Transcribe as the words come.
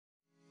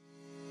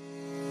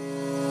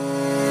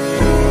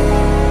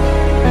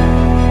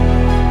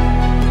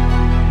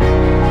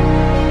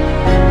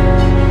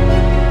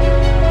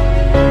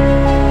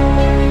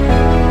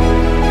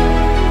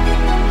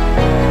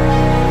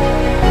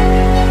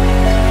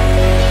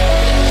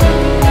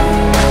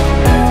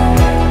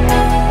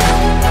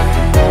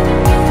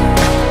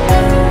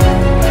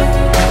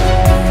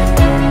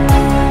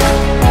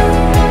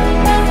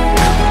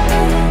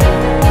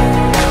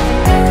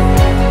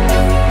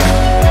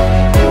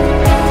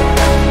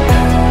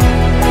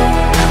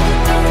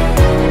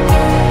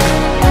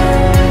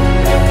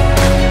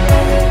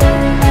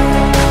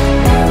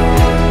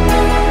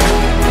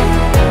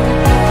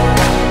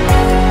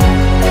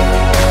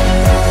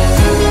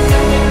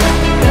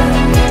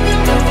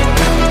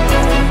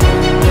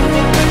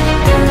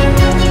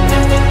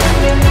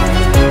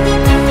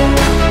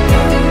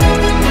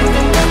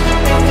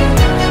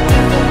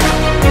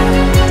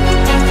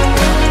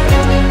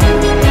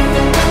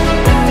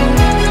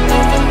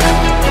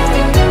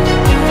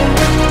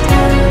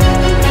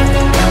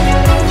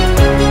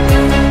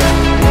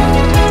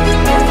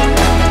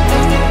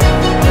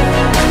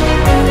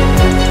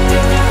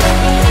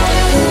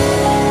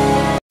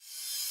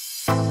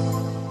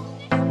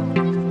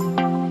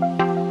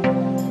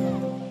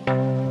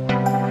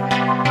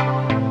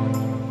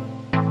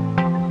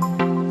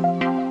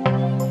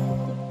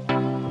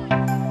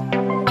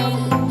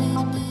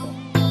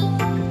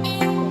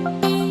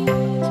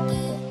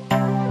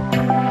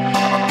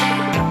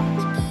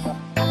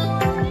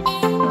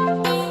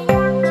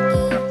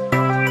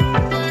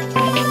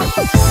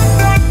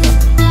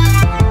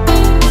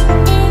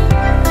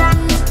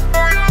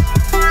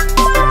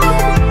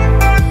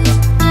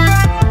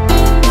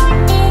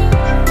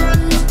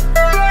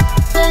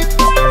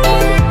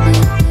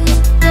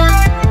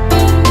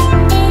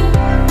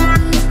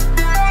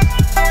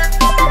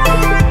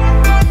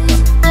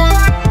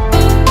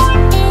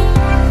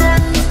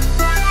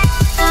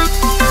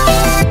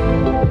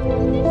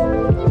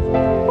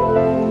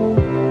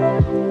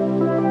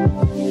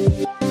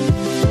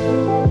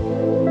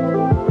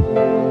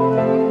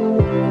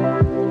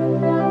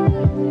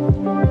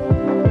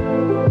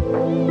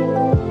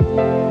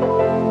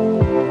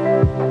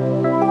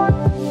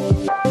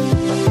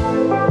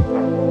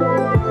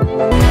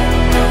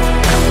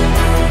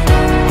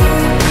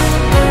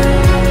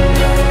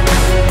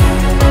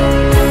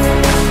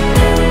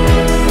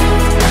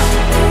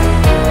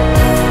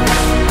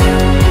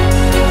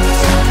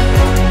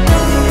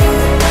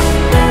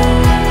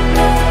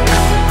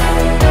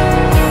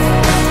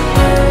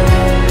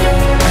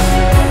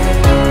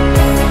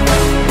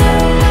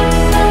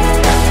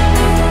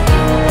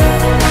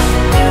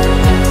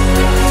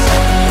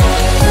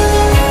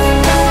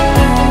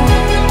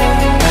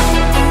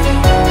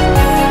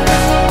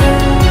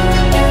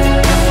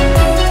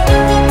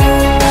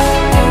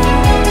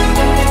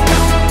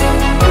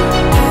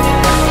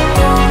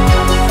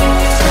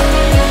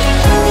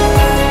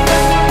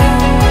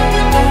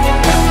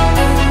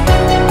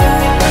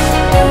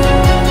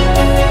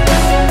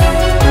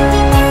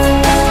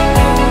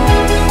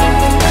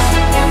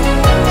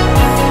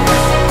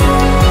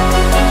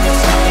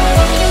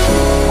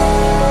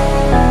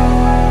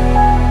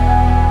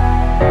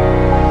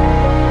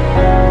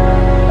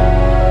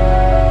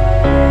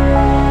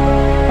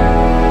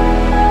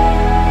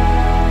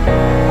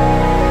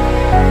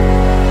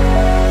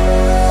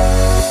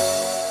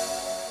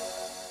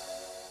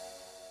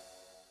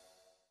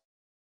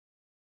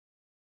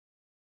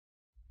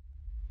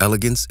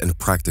Elegance and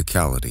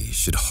practicality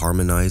should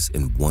harmonize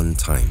in one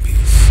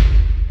timepiece.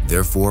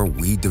 Therefore,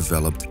 we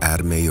developed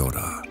Ad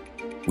Maiora.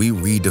 We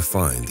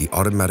redefined the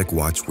automatic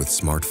watch with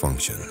smart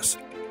functions.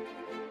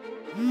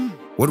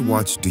 What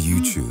watch do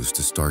you choose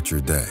to start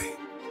your day?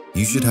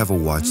 You should have a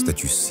watch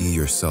that you see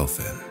yourself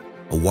in,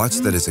 a watch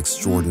that is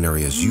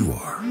extraordinary as you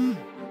are.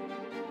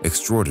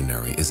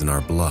 Extraordinary is in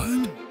our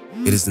blood.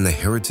 It is in the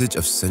heritage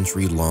of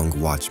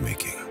century-long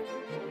watchmaking.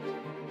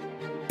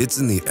 It's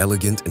in the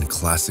elegant and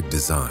classic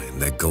design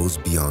that goes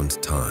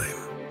beyond time.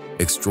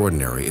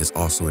 Extraordinary is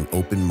also an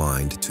open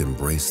mind to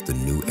embrace the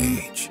new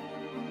age,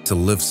 to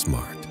live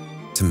smart,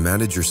 to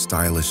manage your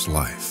stylish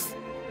life,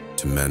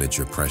 to manage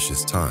your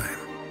precious time.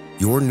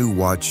 Your new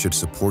watch should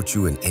support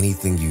you in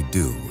anything you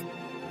do,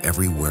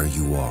 everywhere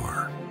you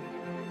are.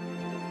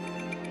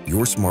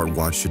 Your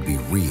smartwatch should be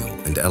real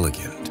and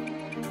elegant.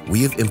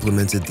 We have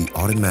implemented the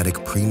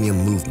automatic premium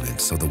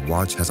movement so the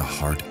watch has a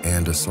heart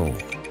and a soul,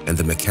 and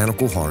the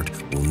mechanical heart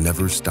will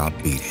never stop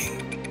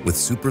beating. With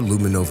Super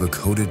Luminova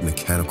coated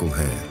mechanical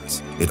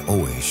hands, it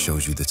always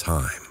shows you the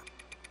time.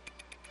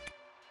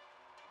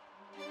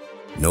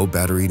 No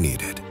battery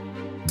needed.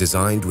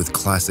 Designed with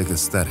classic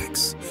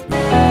aesthetics.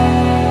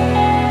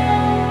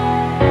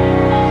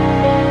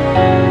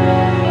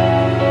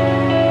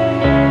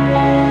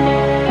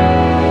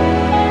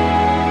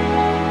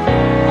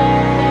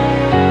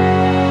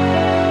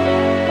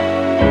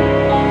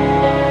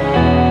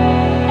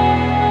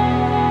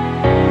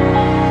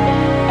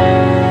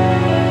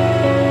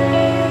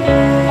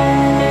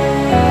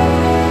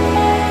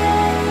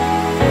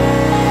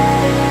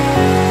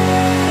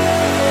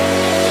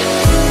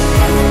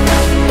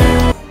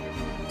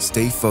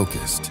 Stay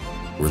focused,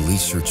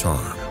 release your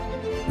charm,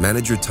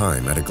 manage your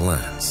time at a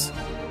glance.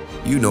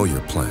 You know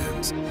your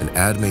plans, and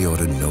Ad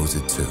Maiora knows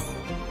it too.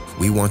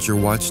 We want your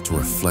watch to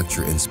reflect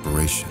your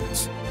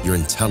inspirations, your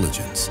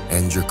intelligence,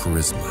 and your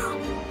charisma.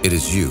 It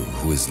is you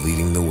who is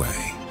leading the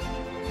way.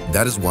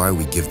 That is why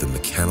we give the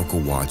mechanical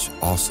watch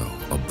also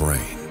a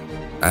brain.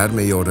 Ad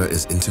Maiora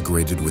is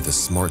integrated with a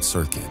smart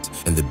circuit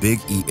and the big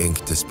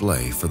e-ink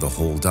display for the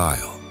whole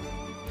dial.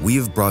 We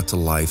have brought to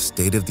life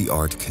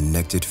state-of-the-art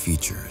connected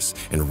features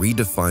and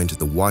redefined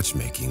the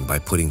watchmaking by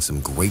putting some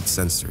great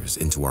sensors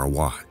into our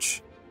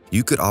watch.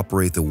 You could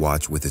operate the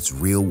watch with its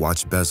real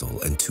watch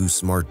bezel and 2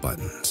 smart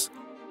buttons.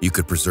 You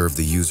could preserve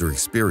the user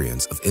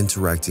experience of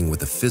interacting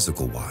with a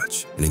physical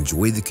watch and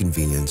enjoy the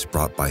convenience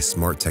brought by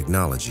smart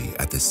technology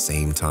at the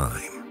same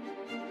time.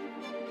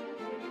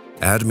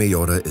 Ad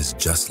Maiora is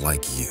just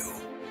like you,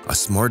 a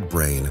smart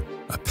brain,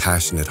 a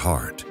passionate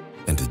heart,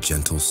 and a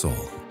gentle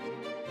soul.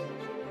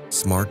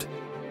 Smart,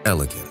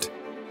 elegant,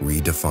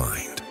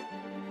 redefined.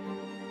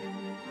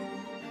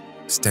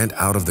 Stand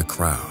out of the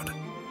crowd.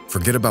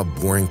 Forget about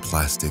boring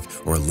plastic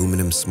or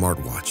aluminum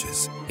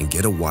smartwatches and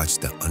get a watch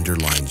that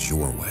underlines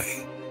your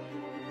way.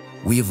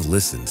 We have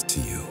listened to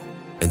you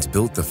and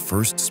built the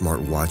first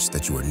smartwatch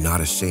that you are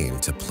not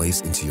ashamed to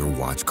place into your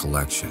watch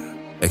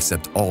collection.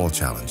 Accept all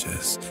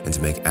challenges and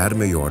to make Ad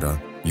Maiora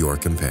your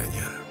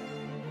companion.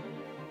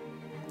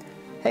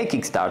 Hey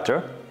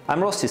Kickstarter, I'm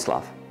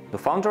Rostislav, the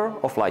founder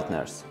of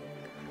Lightners.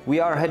 We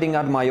are heading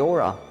Ad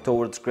Maiora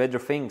towards greater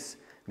things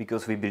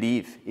because we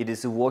believe it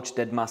is a watch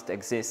that must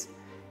exist.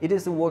 It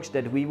is a watch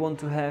that we want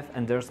to have,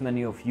 and there's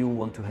many of you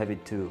want to have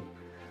it too.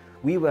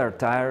 We were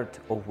tired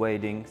of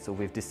waiting, so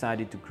we've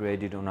decided to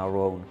create it on our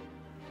own.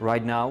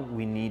 Right now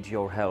we need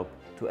your help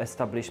to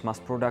establish mass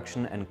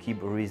production and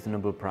keep a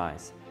reasonable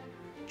price.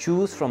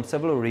 Choose from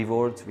several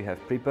rewards we have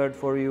prepared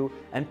for you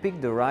and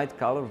pick the right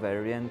color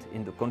variant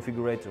in the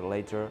configurator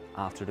later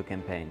after the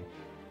campaign.